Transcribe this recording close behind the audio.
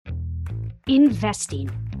Investing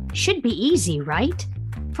should be easy, right?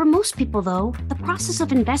 For most people, though, the process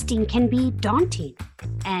of investing can be daunting.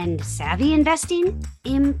 And savvy investing?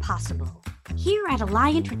 Impossible. Here at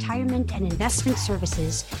Alliant Retirement and Investment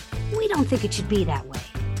Services, we don't think it should be that way.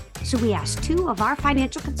 So we asked two of our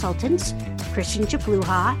financial consultants, Christian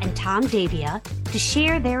Chapluha and Tom Davia, to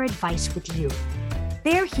share their advice with you.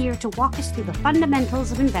 They're here to walk us through the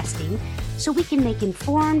fundamentals of investing so we can make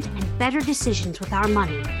informed and better decisions with our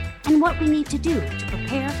money and what we need to do to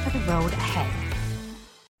prepare for the road ahead.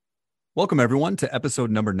 Welcome, everyone, to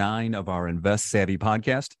episode number 9 of our Invest Savvy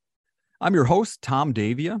podcast. I'm your host, Tom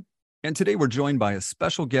Davia, and today we're joined by a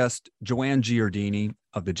special guest, Joanne Giardini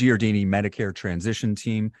of the Giardini Medicare Transition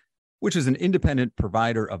Team, which is an independent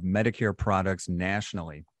provider of Medicare products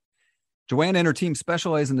nationally. Joanne and her team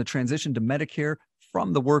specialize in the transition to Medicare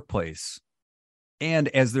from the workplace. And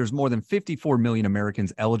as there's more than 54 million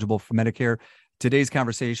Americans eligible for Medicare, today's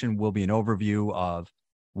conversation will be an overview of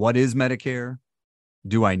what is Medicare,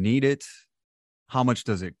 do I need it, how much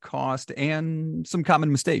does it cost, and some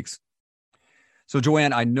common mistakes. So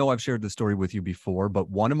Joanne, I know I've shared the story with you before, but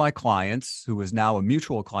one of my clients, who is now a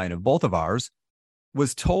mutual client of both of ours,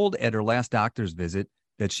 was told at her last doctor's visit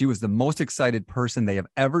that she was the most excited person they have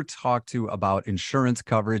ever talked to about insurance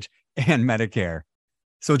coverage and Medicare.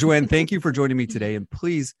 So Joanne, thank you for joining me today. And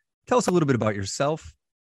please tell us a little bit about yourself,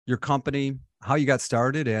 your company, how you got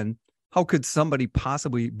started, and how could somebody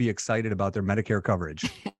possibly be excited about their Medicare coverage?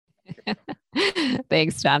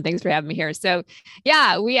 Thanks, Tom. Thanks for having me here. So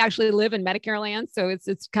yeah, we actually live in Medicare land. So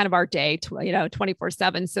it's kind of our day,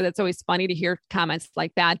 24/7. So that's always funny to hear comments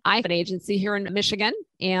like that. I have an agency here in Michigan,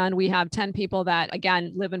 and we have 10 people that,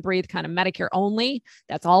 again, live and breathe kind of Medicare only.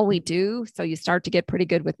 That's all we do. So you start to get pretty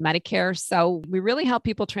good with Medicare. So we really help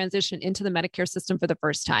people transition into the Medicare system for the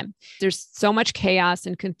first time. There's so much chaos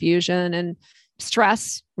and confusion and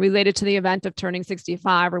stress related to the event of turning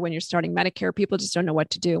 65 or when you're starting Medicare. People just don't know what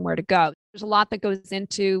to do and where to go. There's a lot that goes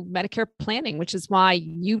into Medicare planning, which is why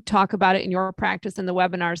you talk about it in your practice and the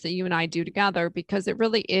webinars that you and I do together, because it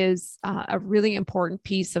really is a really important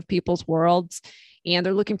piece of people's worlds, and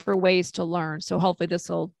they're looking for ways to learn. So hopefully this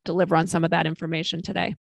will deliver on some of that information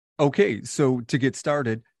today. Okay, so to get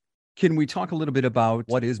started, can we talk a little bit about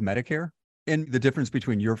what is Medicare and the difference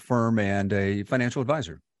between your firm and a financial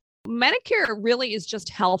advisor? Medicare really is just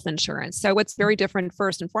health insurance. So it's very different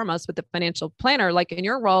first and foremost with the financial planner. Like in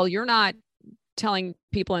your role, you're not telling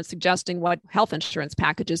people and suggesting what health insurance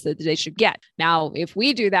packages that they should get. Now, if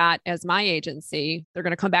we do that as my agency, they're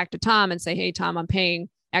going to come back to Tom and say, hey, Tom, I'm paying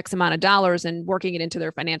X amount of dollars and working it into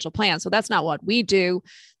their financial plan. So that's not what we do.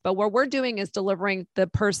 But what we're doing is delivering the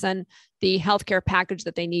person the healthcare package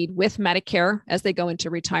that they need with Medicare as they go into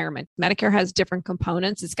retirement. Medicare has different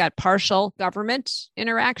components. It's got partial government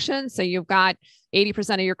interaction. So you've got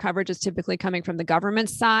 80% of your coverage is typically coming from the government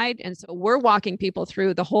side. And so we're walking people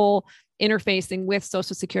through the whole interfacing with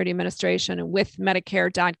Social Security Administration and with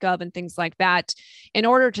Medicare.gov and things like that in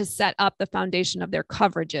order to set up the foundation of their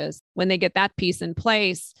coverages. When they get that piece in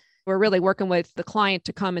place, we're really working with the client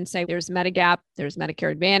to come and say, there's Medigap, there's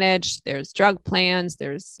Medicare Advantage, there's drug plans,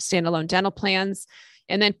 there's standalone dental plans,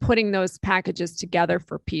 and then putting those packages together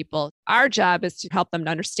for people. Our job is to help them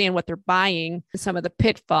to understand what they're buying, some of the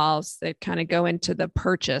pitfalls that kind of go into the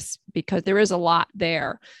purchase, because there is a lot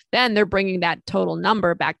there. Then they're bringing that total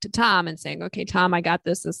number back to Tom and saying, okay, Tom, I got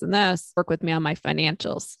this, this, and this. Work with me on my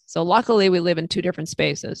financials. So luckily, we live in 2 different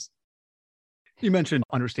spaces. You mentioned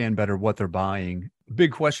understand better what they're buying.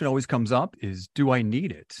 Big question always comes up is, do I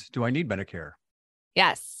need it? Do I need Medicare?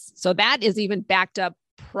 Yes. So that is even backed up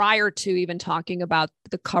prior to even talking about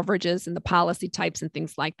the coverages and the policy types and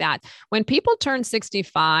things like that. When people turn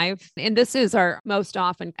 65, and this is our most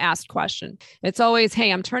often asked question, it's always,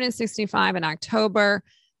 hey, I'm turning 65 in October,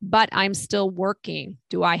 but I'm still working.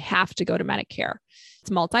 Do I have to go to Medicare? It's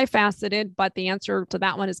multifaceted, but the answer to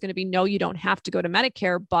that one is going to be no, you don't have to go to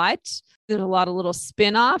Medicare, but there's a lot of little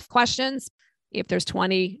spin-off questions. If there's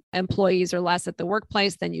 20 employees or less at the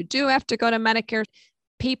workplace, then you do have to go to Medicare.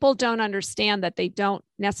 People don't understand that they don't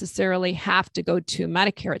necessarily have to go to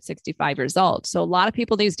Medicare at 65 years old. So a lot of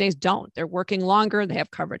people these days don't. They're working longer. They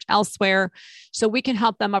have coverage elsewhere. So we can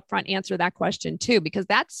help them upfront answer that question too, because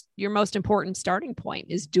that's your most important starting point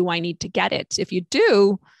is, do I need to get it? If you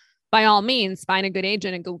do, by all means, find a good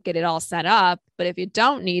agent and go get it all set up. But if you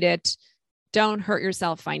don't need it, don't hurt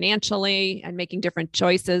yourself financially and making different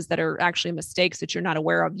choices that are actually mistakes that you're not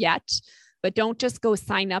aware of yet. But don't just go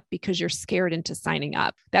sign up because you're scared into signing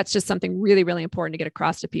up. That's just something really, really important to get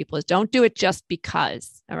across to people is don't do it just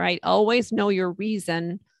because. All right. Always know your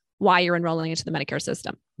reason why you're enrolling into the Medicare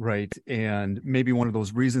system. Right. And maybe one of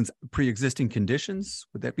those reasons, pre-existing conditions,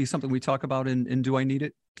 would that be something we talk about in Do I Need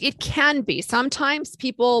It? It can be. Sometimes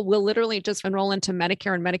people will literally just enroll into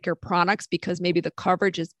Medicare and Medicare products because maybe the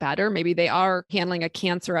coverage is better. Maybe they are handling a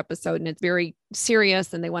cancer episode and it's very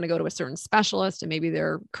serious and they want to go to a certain specialist and maybe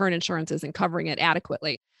their current insurance isn't covering it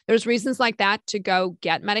adequately. There's reasons like that to go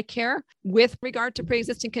get Medicare. With regard to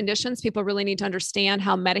pre-existing conditions, people really need to understand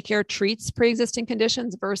how Medicare treats pre-existing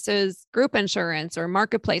conditions versus group insurance or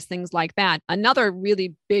marketplace, things like that. Another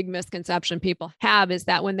really big misconception people have is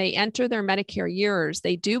that when they enter their Medicare years,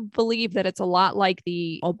 they do believe that it's a lot like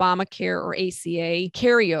the Obamacare or ACA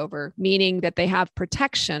carryover, meaning that they have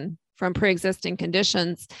protection from pre-existing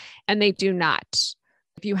conditions, and they do not.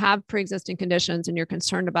 If you have pre-existing conditions and you're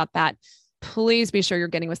concerned about that, please be sure you're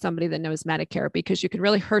getting with somebody that knows Medicare, because you can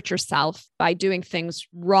really hurt yourself by doing things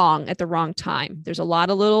wrong at the wrong time. There's a lot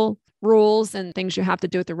of little rules and things you have to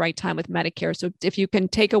do at the right time with Medicare. So if you can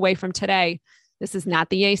take away from today, this is not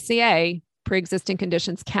the ACA. Pre-existing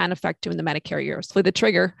conditions can affect you in the Medicare years. Pull the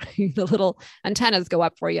trigger, the little antennas go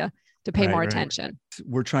up for you to pay more attention.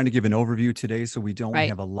 We're trying to give an overview today, so we don't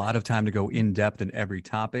have a lot of time to go in depth in every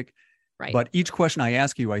topic. Right. But each question I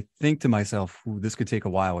ask you, I think to myself, this could take a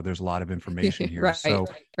while. There's a lot of information here.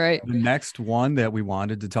 The next one that we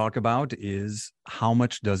wanted to talk about is how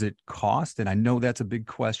much does it cost? And I know that's a big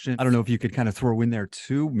question. I don't know if you could kind of throw in there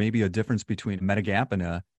too, maybe a difference between Medigap and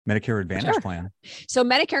a Medicare Advantage plan. So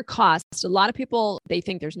Medicare costs, a lot of people, they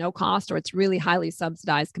think there's no cost or it's really highly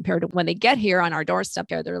subsidized compared to when they get here on our doorstep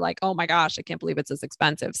here. They're like, oh my gosh, I can't believe it's this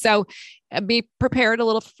expensive. So be prepared a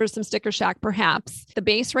little for some sticker shock, perhaps. The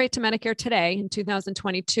base rate to Medicare today in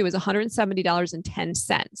 2022 is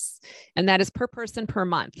 $170.10. And that is per person per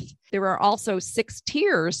month. There are also 6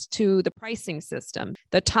 tiers to the pricing system.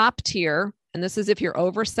 The top tier, and this is if you're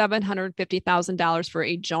over $750,000 for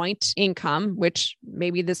a joint income, which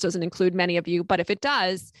maybe this doesn't include many of you, but if it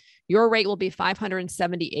does, your rate will be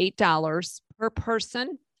 $578 per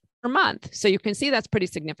person per month. So you can see that's pretty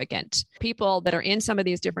significant. People that are in some of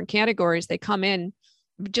these different categories, they come in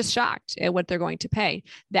just shocked at what they're going to pay.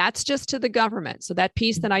 That's just to the government. So that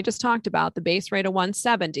piece that I just talked about, the base rate of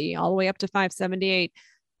 170 all the way up to 578,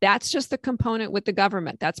 that's just the component with the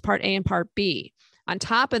government. That's part A and part B. On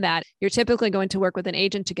top of that, you're typically going to work with an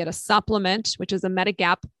agent to get a supplement, which is a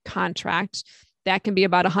Medigap contract. That can be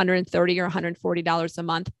about $130 or $140 a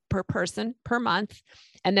month per person per month.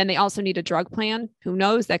 And then they also need a drug plan. Who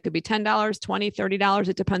knows? That could be $10, $20, $30.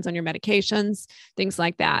 It depends on your medications, things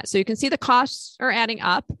like that. So you can see the costs are adding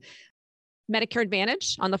up. Medicare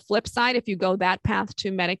Advantage, on the flip side, if you go that path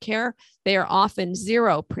to Medicare, they are often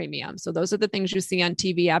zero premium. So those are the things you see on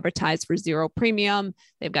TV advertised for zero premium.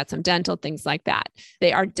 They've got some dental, things like that.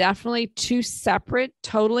 They are definitely 2 separate,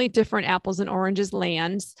 totally different apples and oranges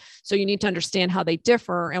lands. So you need to understand how they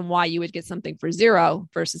differ and why you would get something for zero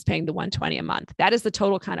versus paying the $120 a month. That is the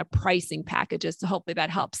total kind of pricing packages. So hopefully that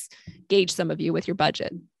helps gauge some of you with your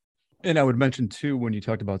budget. And I would mention too, when you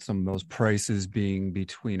talked about some of those prices being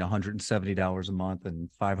between $170 a month and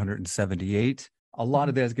 $578, a lot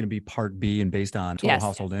of that is going to be part B and based on total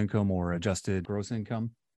household income or adjusted gross income.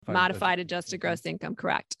 Modified adjusted gross income,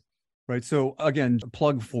 correct. Right. So again,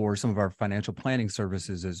 plug for some of our financial planning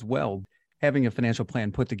services as well. Having a financial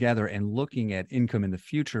plan put together and looking at income in the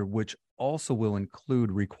future, which also will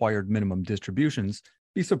include required minimum distributions.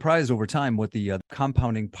 Be surprised over time what the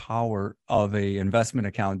compounding power of a investment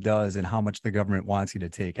account does and how much the government wants you to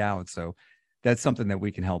take out. So that's something that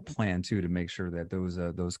we can help plan too, to make sure that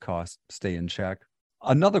those costs stay in check.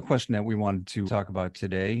 Another question that we wanted to talk about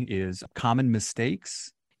today is common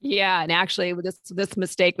mistakes. Yeah. And actually this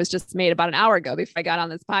mistake was just made about an hour ago before I got on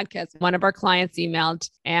this podcast. One of our clients emailed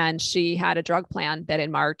and she had a drug plan that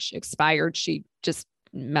in March expired. She just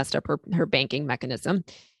messed up her banking mechanism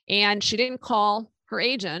and she didn't call her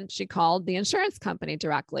agent, she called the insurance company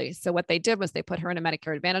directly. So what they did was they put her in a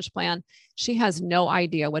Medicare Advantage plan. She has no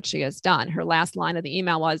idea what she has done. Her last line of the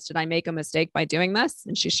email was, did I make a mistake by doing this?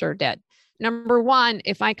 And she sure did. Number one,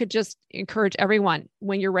 if I could just encourage everyone,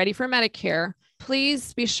 when you're ready for Medicare,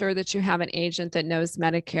 please be sure that you have an agent that knows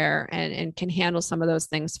Medicare and can handle some of those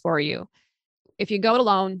things for you. If you go it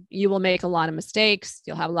alone, you will make a lot of mistakes.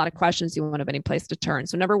 You'll have a lot of questions. You won't have any place to turn.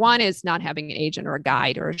 So number one is not having an agent or a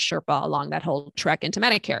guide or a Sherpa along that whole trek into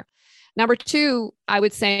Medicare. Number two, I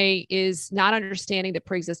would say, is not understanding the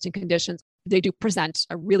pre-existing conditions. They do present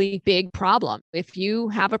a really big problem. If you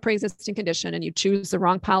have a pre-existing condition and you choose the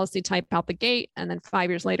wrong policy type out the gate, and then 5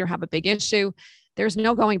 years later have a big issue, there's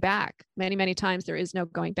no going back. Many, many times there is no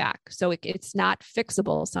going back. So it's not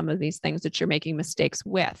fixable, some of these things that you're making mistakes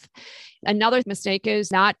with. Another mistake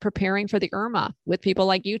is not preparing for the IRMA with people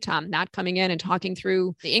like you, Tom, not coming in and talking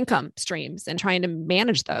through the income streams and trying to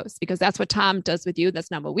manage those, because that's what Tom does with you.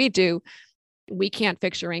 That's not what we do. We can't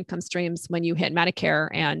fix your income streams when you hit Medicare.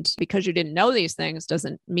 And because you didn't know these things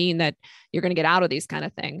doesn't mean that you're going to get out of these kind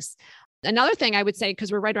of things. Another thing I would say,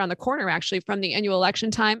 because we're right around the corner actually from the annual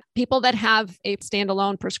election time, people that have a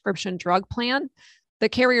standalone prescription drug plan, the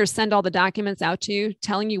carriers send all the documents out to you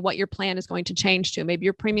telling you what your plan is going to change to. Maybe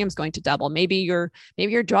your premium is going to double. Maybe your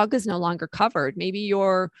drug is no longer covered. Maybe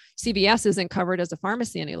your CVS isn't covered as a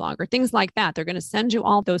pharmacy any longer. Things like that. They're going to send you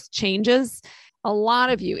all those changes. A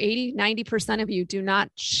lot of you, 80, 90% of you do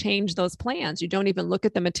not change those plans. You don't even look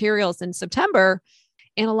at the materials in September.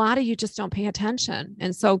 And a lot of you just don't pay attention.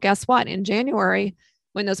 And so guess what? In January,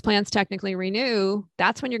 when those plans technically renew,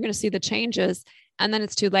 that's when you're going to see the changes. And then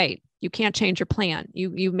it's too late. You can't change your plan.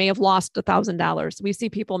 You may have lost $1,000. We see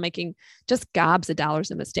people making just gobs of dollars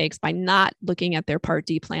in mistakes by not looking at their Part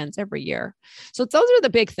D plans every year. So those are the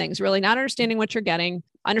big things, really, not understanding what you're getting,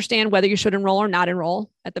 understand whether you should enroll or not enroll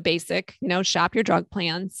at the basic, shop your drug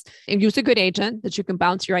plans, and use a good agent that you can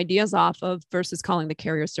bounce your ideas off of versus calling the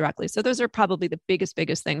carriers directly. So those are probably the biggest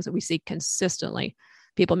things that we see consistently,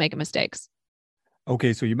 people making mistakes.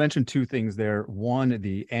 Okay, so you mentioned two things there. One,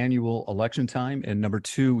 the annual election time, and number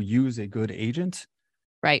two, use a good agent.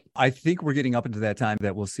 Right. I think we're getting up into that time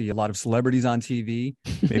that we'll see a lot of celebrities on TV,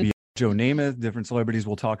 maybe Joe Namath, different celebrities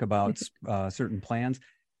will talk about certain plans.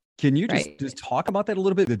 Can you just talk about that a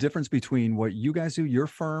little bit, the difference between what you guys do, your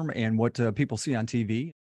firm, and what people see on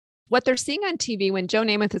TV? What they're seeing on TV when Joe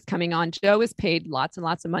Namath is coming on, Joe is paid lots and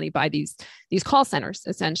lots of money by these call centers,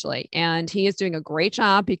 essentially. And he is doing a great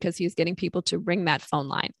job because he's getting people to ring that phone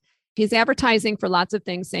line. He's advertising for lots of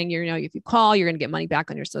things, saying, if you call, you're going to get money back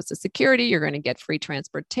on your Social Security. You're going to get free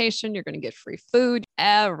transportation. You're going to get free food,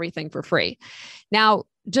 everything for free. Now,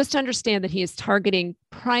 just understand that he is targeting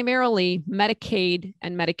primarily Medicaid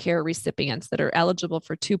and Medicare recipients that are eligible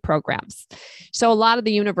for two programs. So a lot of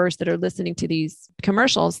the universe that are listening to these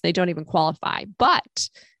commercials, they don't even qualify. But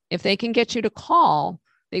if they can get you to call,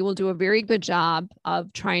 they will do a very good job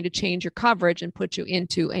of trying to change your coverage and put you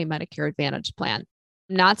into a Medicare Advantage plan.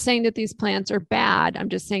 I'm not saying that these plans are bad. I'm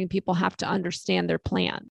just saying people have to understand their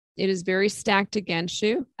plan. It is very stacked against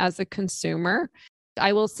you as a consumer.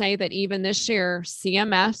 I will say that even this year,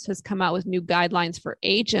 CMS has come out with new guidelines for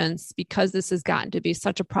agents because this has gotten to be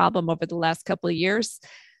such a problem over the last couple of years.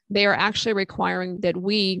 They are actually requiring that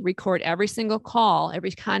we record every single call,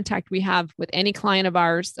 every contact we have with any client of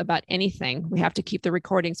ours about anything. We have to keep the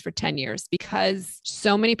recordings for 10 years because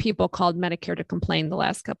so many people called Medicare to complain the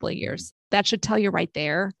last couple of years. That should tell you right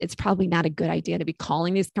there, it's probably not a good idea to be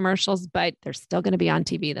calling these commercials, but they're still going to be on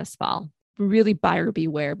TV this fall. Really buyer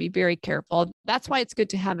beware, be very careful. That's why it's good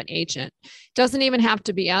to have an agent. It doesn't even have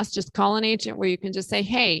to be us, just call an agent where you can just say,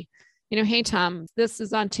 hey, hey, Tom, this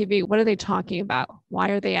is on TV. What are they talking about? Why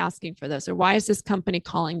are they asking for this? Or why is this company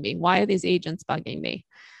calling me? Why are these agents bugging me?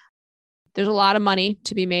 There's a lot of money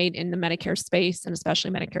to be made in the Medicare space and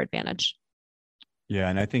especially Medicare Advantage. Yeah.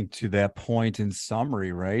 And I think to that point, in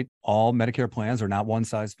summary, right, all Medicare plans are not one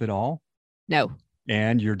size fit all. No.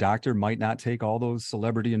 And your doctor might not take all those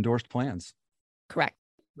celebrity endorsed plans. Correct.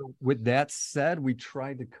 With that said, we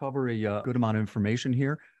tried to cover a good amount of information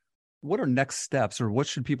here. What are next steps, or what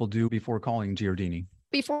should people do before calling Giardini?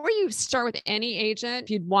 Before you start with any agent, if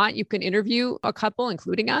you'd want, you can interview a couple,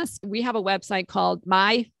 including us. We have a website called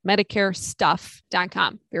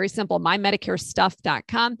mymedicarestuff.com. Very simple,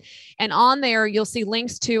 mymedicarestuff.com. And on there, you'll see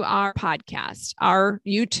links to our podcast, our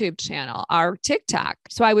YouTube channel, our TikTok.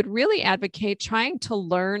 So I would really advocate trying to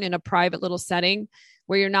learn in a private little setting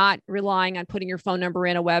where you're not relying on putting your phone number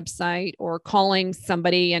in a website or calling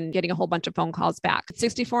somebody and getting a whole bunch of phone calls back.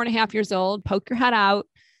 64 and a half years old, poke your head out.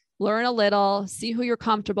 Learn a little, see who you're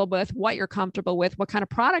comfortable with, what you're comfortable with, what kind of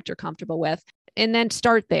product you're comfortable with, and then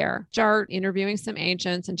start there. Start interviewing some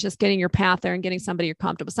agents and just getting your path there and getting somebody you're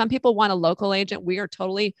comfortable. Some people want a local agent. We are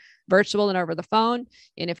totally virtual and over the phone.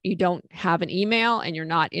 And if you don't have an email and you're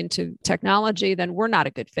not into technology, then we're not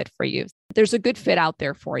a good fit for you. There's a good fit out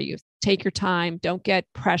there for you. Take your time. Don't get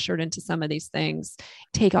pressured into some of these things.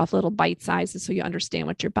 Take off little bite sizes so you understand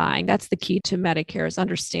what you're buying. That's the key to Medicare, is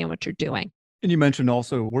understand what you're doing. And you mentioned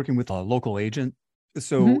also working with a local agent.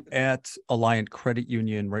 So at Alliant Credit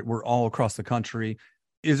Union, right, we're all across the country.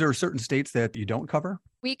 Is there certain states that you don't cover?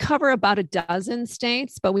 We cover about a dozen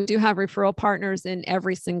states, but we do have referral partners in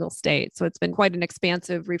every single state. So it's been quite an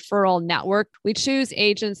expansive referral network. We choose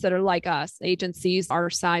agents that are like us, agencies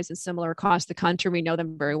our size and similar across the country. We know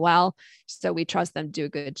them very well. So we trust them to do a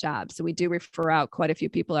good job. So we do refer out quite a few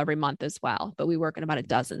people every month as well, but we work in about a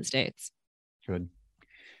dozen states. Good.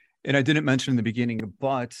 And I didn't mention in the beginning,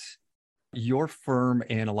 but your firm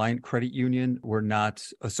and Alliant Credit Union, we're not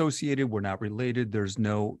associated, we're not related. There's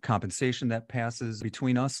no compensation that passes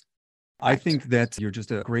between us. I think that you're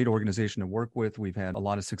just a great organization to work with. We've had a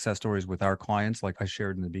lot of success stories with our clients, like I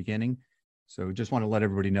shared in the beginning. So just want to let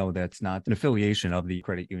everybody know that's not an affiliation of the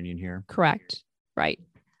credit union here. Correct. Right.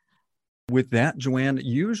 With that, Joanne,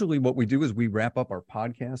 usually what we do is we wrap up our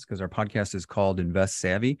podcast because our podcast is called Invest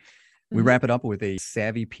Savvy. We wrap it up with a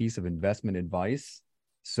savvy piece of investment advice.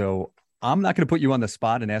 So I'm not going to put you on the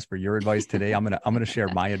spot and ask for your advice today. I'm going to share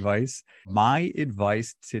my advice. My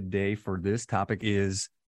advice today for this topic is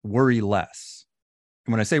worry less.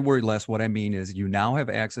 And when I say worry less, what I mean is you now have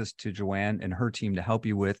access to Joanne and her team to help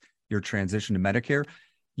you with your transition to Medicare.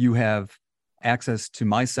 You have access to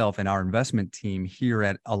myself and our investment team here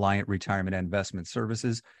at Alliant Retirement and Investment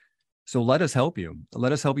Services. So let us help you.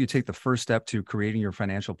 Let us help you take the first step to creating your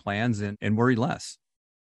financial plans and worry less.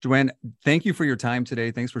 Joanne, thank you for your time today.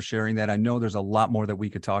 Thanks for sharing that. I know there's a lot more that we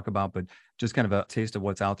could talk about, but just kind of a taste of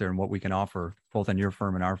what's out there and what we can offer both on your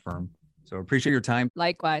firm and our firm. So appreciate your time.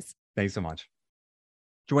 Likewise. Thanks so much.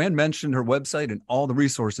 Joanne mentioned her website and all the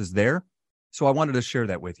resources there. So I wanted to share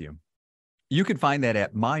that with you. You can find that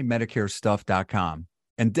at mymedicarestuff.com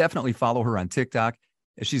and definitely follow her on TikTok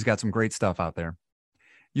as she's got some great stuff out there.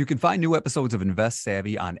 You can find new episodes of Invest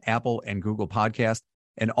Savvy on Apple and Google Podcasts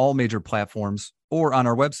and all major platforms or on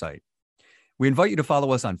our website. We invite you to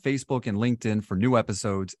follow us on Facebook and LinkedIn for new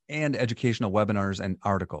episodes and educational webinars and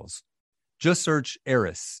articles. Just search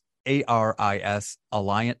ARIS, A-R-I-S,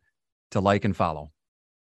 Alliant to like and follow.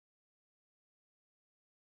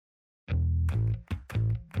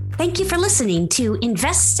 Thank you for listening to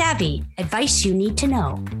Invest Savvy, advice you need to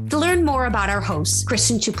know. To learn more about our hosts,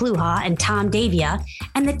 Kristen Chapluha and Tom Davia,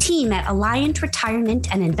 and the team at Alliant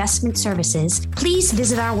Retirement and Investment Services, please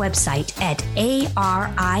visit our website at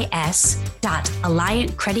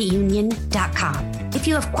aris.alliantcreditunion.com. If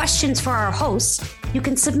you have questions for our hosts, you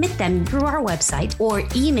can submit them through our website or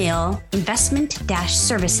email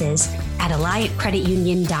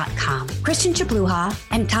investment-services@alliantcreditunion.com. Kristen Chapluha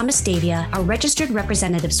and Thomas Davia are registered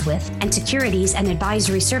representatives with, and securities and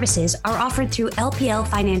advisory services are offered through LPL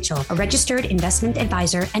Financial, a registered investment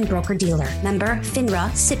advisor and broker-dealer. Member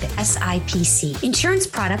FINRA SIPC, SIPC. Insurance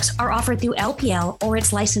products are offered through LPL or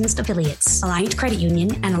its licensed affiliates. Alliant Credit Union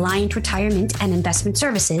and Alliant Retirement and Investment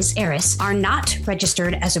Services, ARIS, are not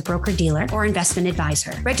registered as a broker-dealer or investment advisor.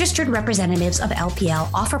 Registered representatives of LPL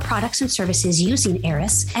offer products and services using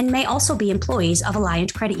ARIS and may also be employees of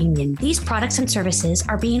Alliant Credit Union. These products and services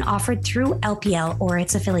are being offered through LPL or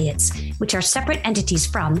its affiliates, which are separate entities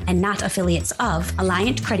from and not affiliates of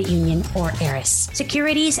Alliant Credit Union or ARIS.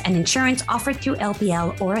 Securities and insurance offered through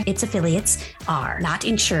LPL or its affiliates are not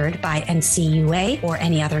insured by NCUA or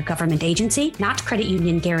any other government agency, not credit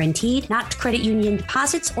union guaranteed, not credit union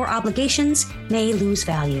deposits or obligations, may lose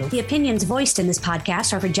value. The opinions voiced in this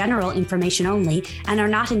podcast are for general information only and are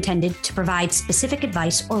not intended to provide specific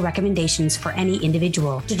advice or recommendations for any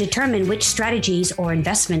individual. To determine which strategies or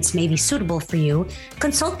investments may be suitable for you,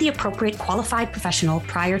 consult the appropriate qualified professional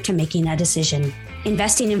prior to making a decision.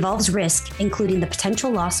 Investing involves risk, including the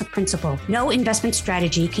potential loss of principal. No investment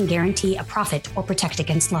strategy can guarantee a profit or protect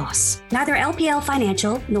against loss. Neither LPL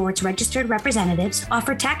Financial nor its registered representatives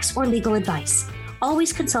offer tax or legal advice.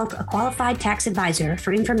 Always consult a qualified tax advisor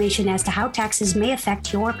for information as to how taxes may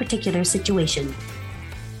affect your particular situation.